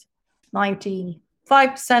myself.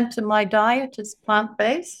 95% of my diet is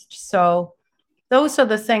plant-based. So those are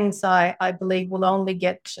the things I believe will only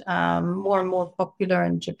get more and more popular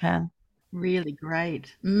in Japan. Really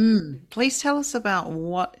great. Please tell us about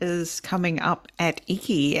what is coming up at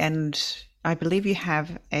Iki, and I believe you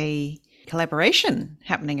have a collaboration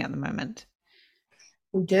happening at the moment.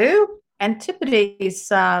 We do. Antipodes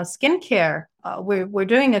Skincare. We're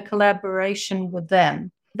doing a collaboration with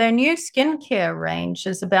them. Their new skincare range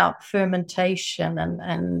is about fermentation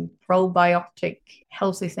and probiotic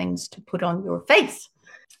healthy things to put on your face.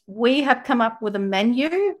 We have come up with a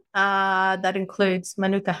menu that includes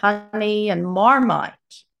Manuka honey and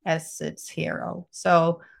Marmite as its hero.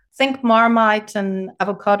 So think Marmite and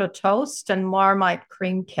avocado toast and Marmite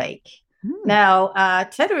cream cake. Now,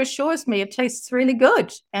 Ted assures me it tastes really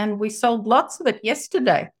good, and we sold lots of it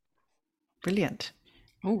yesterday. Brilliant.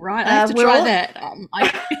 All right, I have to try that. I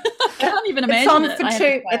can't even imagine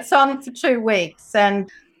It's on for 2 weeks,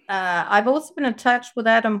 and I've also been in touch with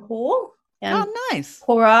Adam Hall and nice.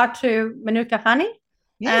 Horatu Manuka honey,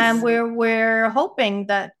 and Yes. we're hoping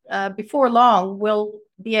that before long we'll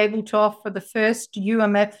be able to offer the first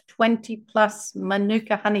UMF 20 plus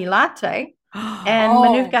Manuka honey latte and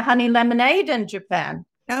Manuka honey lemonade in Japan.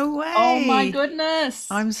 No way. Oh my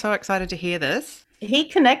goodness. I'm so excited to hear this. He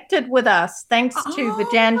connected with us thanks to the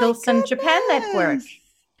Jandelson Japan Network.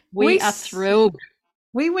 We are thrilled.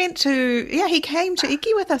 We went to, he came to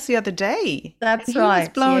Iki with us the other day. That's He right. was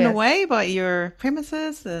blown away by your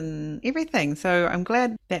premises and everything. So I'm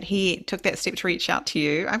glad that he took that step to reach out to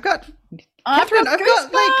you. I've got Catherine, I've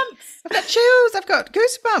got goosebumps. I've got chills. I've got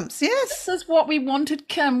goosebumps. Yes. This is what we wanted,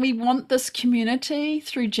 Kim. We want this community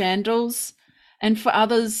through Jandals and for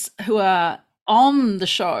others who are on the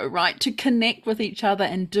show, right, to connect with each other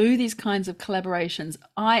and do these kinds of collaborations.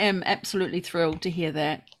 I am absolutely thrilled to hear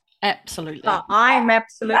that. Absolutely. I'm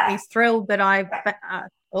absolutely thrilled that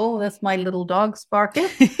oh, that's my little dog, Sparky.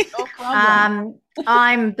 No problem.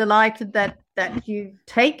 I'm delighted that you've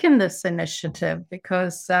taken this initiative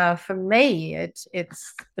because for me, it's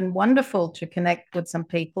been wonderful to connect with some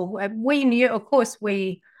people. We knew, of course,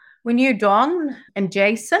 we knew Don and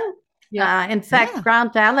Jason. Yeah. In fact,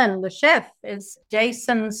 Grant Allen, the chef, is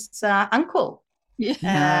Jason's uncle.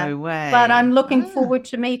 Yeah. No way. But I'm looking forward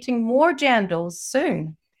to meeting more Jandals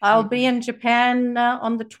soon. I'll be in Japan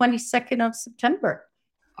on the 22nd of September.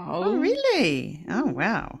 Oh, really? Oh,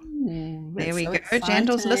 wow. There we go.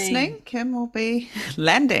 Jandals listening. Kim will be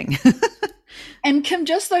landing. And Kim,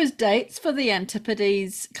 just those dates for the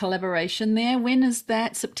Antipodes collaboration there. When is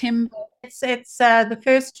that? September? It's the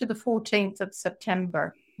 1st to the 14th of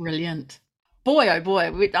September. Brilliant. Boy, oh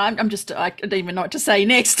boy, I don't even know what to say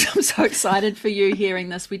next. I'm so excited for you hearing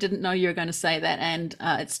this. We didn't know you were going to say that. And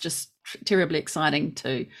it's just terribly exciting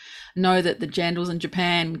to know that the Jandals in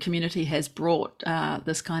Japan community has brought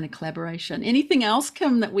this kind of collaboration. Anything else,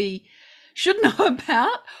 Kim, that we should know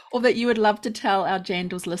about or that you would love to tell our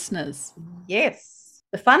Jandals listeners? Yes,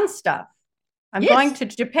 the fun stuff. I'm going to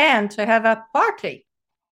Japan to have a party.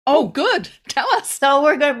 Oh, good. Tell us. So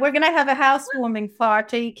we're going to have a housewarming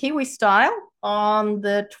party, Kiwi style, on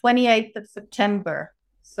the 28th of September.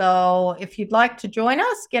 So if you'd like to join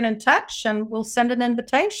us, get in touch and we'll send an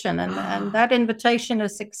invitation. And that invitation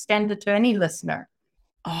is extended to any listener.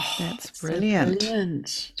 Oh, that's brilliant.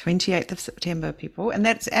 28th of September, people. And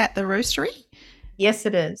that's at the Roastery? Yes,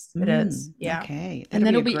 it is. It is. Yeah. Okay. And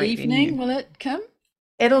that'll be evening, will it, Kim?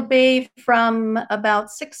 It'll be from about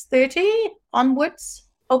 6:30 onwards.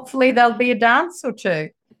 Hopefully there'll be a dance or two.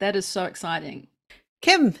 That is so exciting.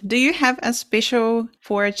 Kim, do you have a special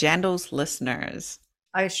for Jandals listeners?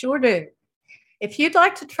 I sure do. If you'd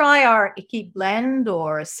like to try our Icky blend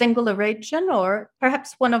or a single origin or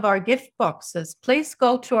perhaps one of our gift boxes, please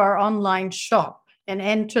go to our online shop and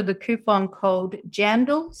enter the coupon code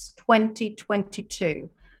Jandals2022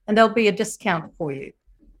 and there'll be a discount for you.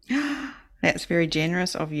 That's very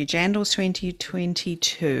generous of you. Jandals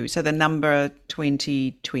 2022. So the number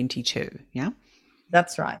 2022, yeah?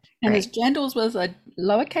 That's right. And is Jandals with a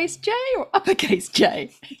lowercase j or uppercase j?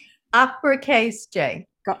 Uppercase j.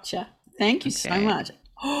 Gotcha. Thank you so much.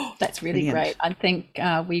 Oh, that's really great. I think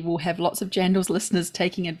we will have lots of Jandals listeners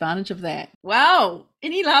taking advantage of that. Wow.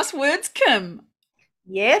 Any last words, Kim?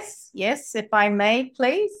 Yes, if I may,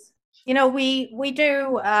 please. You know, we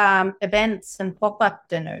do events and pop-up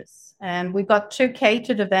dinners. And we've got 2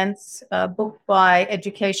 catered events booked by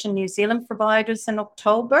Education New Zealand providers in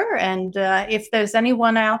October. And if there's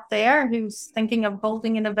anyone out there who's thinking of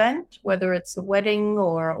holding an event, whether it's a wedding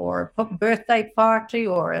or a birthday party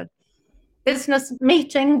or a business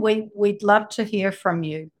meeting, we'd love to hear from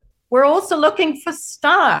you. We're also looking for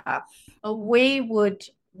staff. We would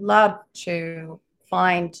love to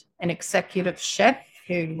find an executive chef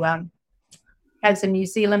who has a New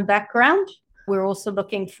Zealand background. We're also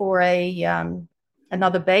looking for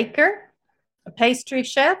another baker, a pastry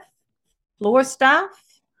chef, floor staff,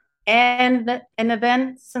 and an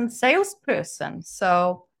events and salesperson.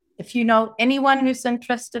 So if you know anyone who's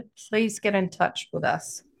interested, please get in touch with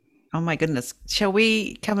us. Oh my goodness. Shall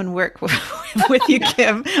we come and work with you,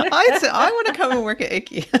 Kim? I want to come and work at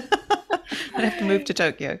Iki. I'd have to move to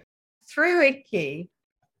Tokyo. Through Iki,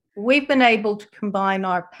 we've been able to combine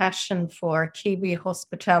our passion for Kiwi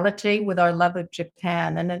hospitality with our love of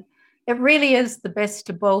Japan. And it really is the best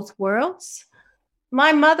of both worlds.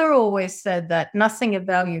 My mother always said that nothing of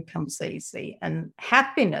value comes easy, and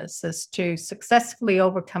happiness is to successfully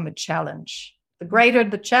overcome a challenge. The greater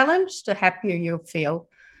the challenge, the happier you'll feel.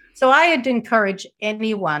 So I'd encourage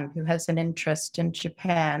anyone who has an interest in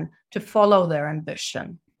Japan to follow their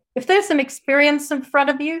ambition. If there's an experience in front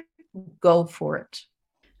of you, go for it.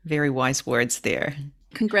 Very wise words there.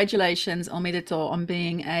 Congratulations, omedetou, on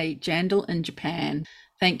being a Jandal in Japan.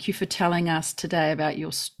 Thank you for telling us today about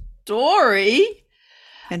your story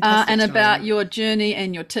and about your journey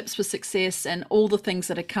and your tips for success and all the things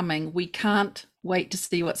that are coming. We can't wait to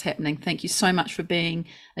see what's happening. Thank you so much for being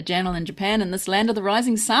a Jandal in Japan in this land of the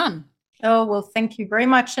rising sun. Oh, well, thank you very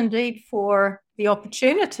much indeed for the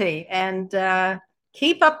opportunity, and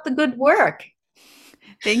keep up the good work.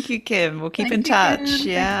 Thank you, Kim. We'll keep in touch. Kim.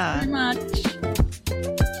 Yeah. Thanks so much.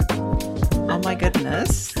 Oh my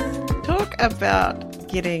goodness. Talk about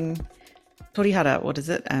getting torihara. What is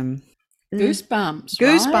it? Goosebumps,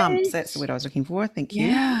 Goosebumps. right? That's the word I was looking for. Thank you.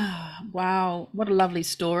 Yeah. Wow. What a lovely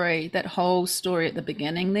story. That whole story at the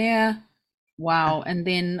beginning there. Wow. And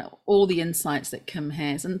then all the insights that Kim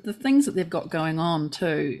has and the things that they've got going on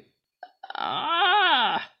too.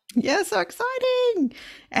 Ah. Yeah, so exciting.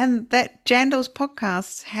 And that Jandal's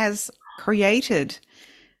podcast has created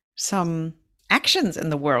some actions in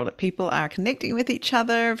the world that people are connecting with each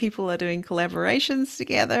other. People are doing collaborations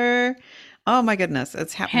together. Oh my goodness,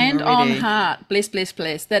 it's happening Hand already. on heart. Bless, bless,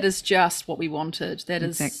 bless. That is just what we wanted. That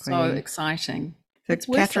is Exactly. so exciting. So It's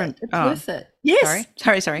worth Catherine, it. It's worth it. Yes.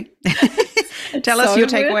 Sorry. It's Tell us so your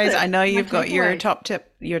worth takeaways. it. I know My you've got your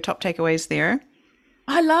takeaway. top takeaways there.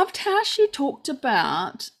 I loved how she talked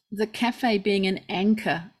about the cafe being an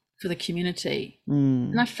anchor for the community.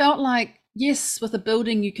 And I felt like, yes, with a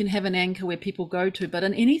building, you can have an anchor where people go to, but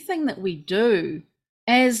in anything that we do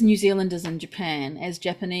as New Zealanders in Japan, as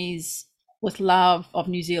Japanese with love of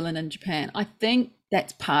New Zealand and Japan, I think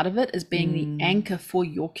that's part of it, is being the anchor for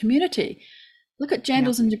your community. Look at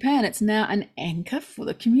Jandals in Japan. It's now an anchor for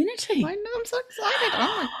the community. I know, I'm so excited.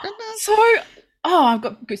 Oh my goodness. So, I've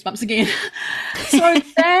got goosebumps again. So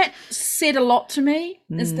that said a lot to me,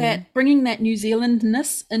 is that bringing that New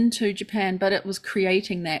Zealandness into Japan, but it was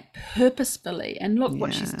creating that purposefully. And look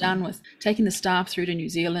what she's done with taking the staff through to New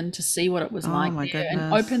Zealand to see what it was like there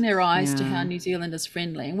and open their eyes to how New Zealand is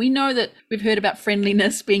friendly. And we know that we've heard about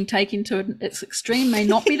friendliness being taken to its extreme may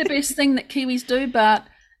not be the best thing that Kiwis do, but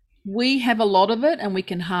we have a lot of it and we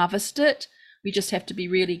can harvest it. We just have to be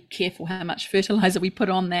really careful how much fertilizer we put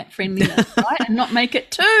on that friendliness, right? And not make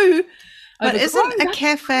it too. But isn't a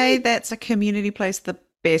cafe that's a community place the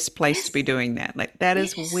best place to be doing that? Like that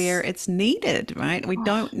is where it's needed, right? We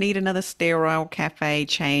don't need another sterile cafe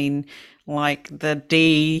chain like the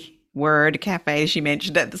D word cafe she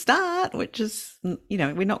mentioned at the start, which is,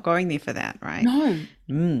 we're not going there for that, right? No.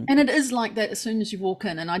 And it is like that as soon as you walk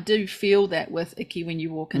in. And I do feel that with Iki when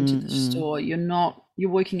you walk into the store, you're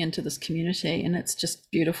working into this community and it's just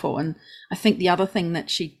beautiful. And I think the other thing that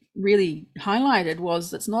she really highlighted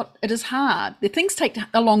was it is hard. The things take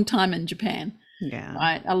a long time in Japan. Yeah.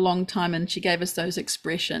 Right. A long time. And she gave us those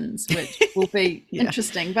expressions, which will be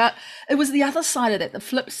interesting. But it was the other side of that, the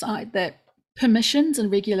flip side, that permissions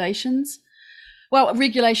and regulations. Well,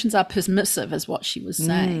 regulations are permissive is what she was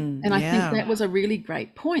saying. And I think that was a really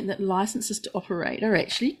great point, that licenses to operate are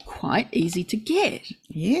actually quite easy to get.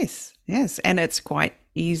 Yes. And it's quite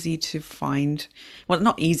easy to find, well,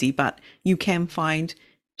 not easy, but you can find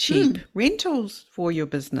cheap rentals for your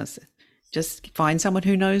business. Just find someone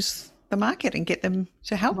who knows the market and get them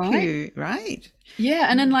to help you, right? Yeah,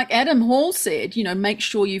 and then like Adam Hall said, make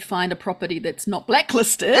sure you find a property that's not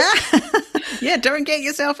blacklisted. Yeah, don't get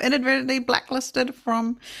yourself inadvertently blacklisted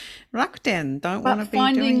from Rakuten. Don't want to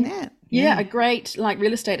be doing that. Yeah, a great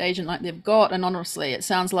real estate agent like they've got, and honestly, it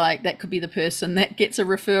sounds like that could be the person that gets a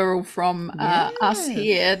referral from us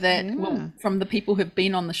here, from the people who've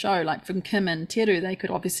been on the show, like from Kim and Teru, they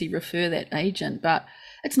could obviously refer that agent, but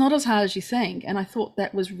it's not as hard as you think. And I thought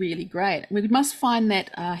that was really great. We must find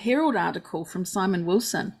that Herald article from Simon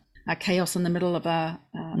Wilson, Chaos in the Middle of a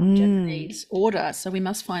Japanese Order. So we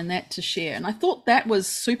must find that to share. And I thought that was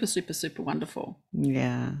super, super, super wonderful.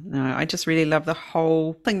 Yeah, no, I just really love the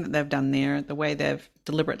whole thing that they've done there, the way they've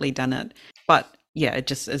deliberately done it. But yeah, it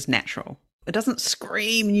just is natural. It doesn't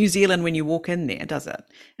scream New Zealand when you walk in there, does it?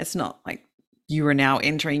 It's not like you are now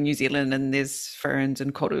entering New Zealand and there's ferns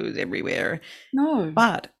and korus everywhere. No.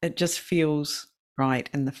 But it just feels right,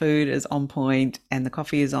 and the food is on point and the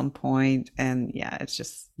coffee is on point, and it's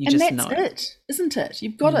just know. And that's it, isn't it?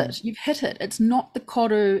 You've got it. You've hit it. It's not the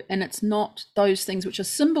koru and it's not those things which are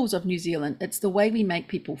symbols of New Zealand. It's the way we make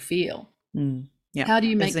people feel. Yeah. How do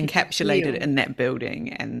you make it's encapsulated in that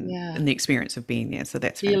building and in the experience of being there. So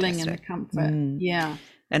that's feeling fantastic. And the comfort. Yeah.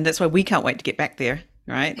 And that's why we can't wait to get back there,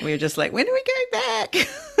 right? We're just like, when are we going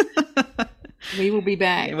back? We will be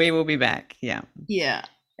back. We will be back. Yeah. Yeah.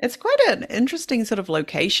 It's quite an interesting sort of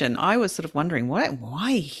location. I was sort of wondering,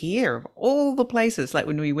 why here of all the places? Like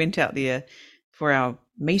when we went out there for our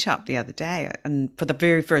meetup the other day, and for the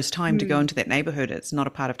very first time to go into that neighborhood, it's not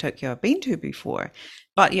a part of Tokyo I've been to before.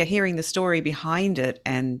 But yeah, hearing the story behind it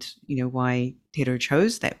and, why Teru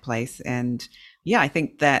chose that place. And yeah, I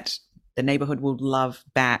think that the neighborhood will love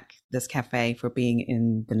back this cafe for being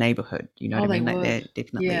in the neighborhood. You know what I mean? Like they're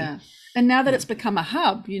definitely. Yeah. And now that it's become a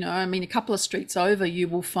hub, a couple of streets over, you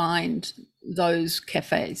will find those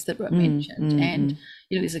cafes that were mentioned. And,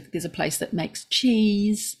 there's a place that makes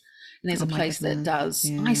cheese. And there's a place that does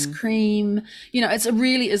ice cream. It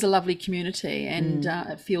really is a lovely community, and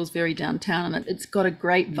it feels very downtown, and it's got a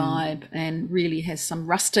great vibe and really has some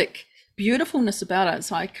rustic beautifulness about it.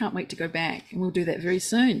 So I can't wait to go back, and we'll do that very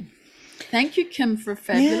soon. Thank you, Kim, for a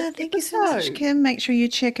fabulous Thank you so much, Kim. Make sure you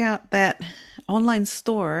check out that online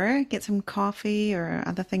store, get some coffee or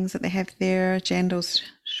other things that they have there, Jandals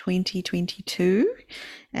 2022.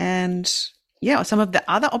 And some of the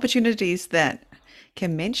other opportunities that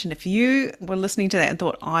Kim mentioned. If you were listening to that and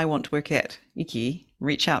thought, I want to work at Iki,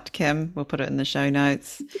 reach out to Kim. We'll put it in the show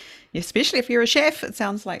notes. Especially if you're a chef, it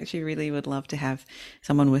sounds like she really would love to have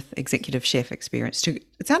someone with executive chef experience too.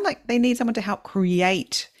 It sounds like they need someone to help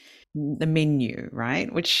create the menu,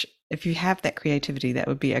 right? Which, if you have that creativity, that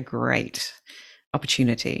would be a great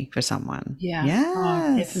opportunity for someone.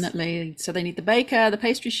 Oh, definitely. So they need the baker, the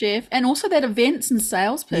pastry chef, and also that events and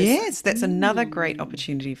sales person. Yes, that's another great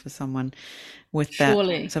opportunity for someone with that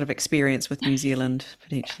sort of experience with New Zealand,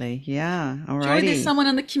 potentially. Yeah, all right. There's someone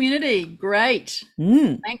in the community. Great.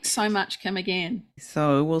 Thanks so much, Kim, again.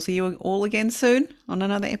 So we'll see you all again soon on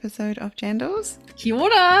another episode of Jandals. Kia ora.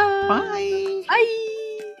 Bye. Bye.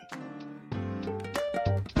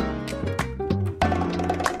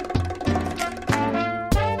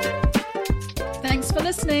 Thanks for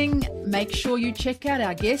listening. Make sure you check out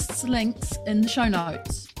our guests' links in the show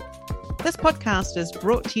notes. This podcast is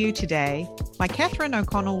brought to you today by Catherine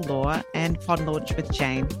O'Connell Law and Pod Launch with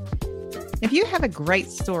Jane. If you have a great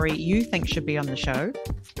story you think should be on the show,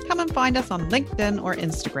 come and find us on LinkedIn or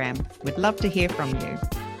Instagram. We'd love to hear from you.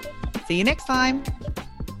 See you next time.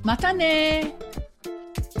 Matane.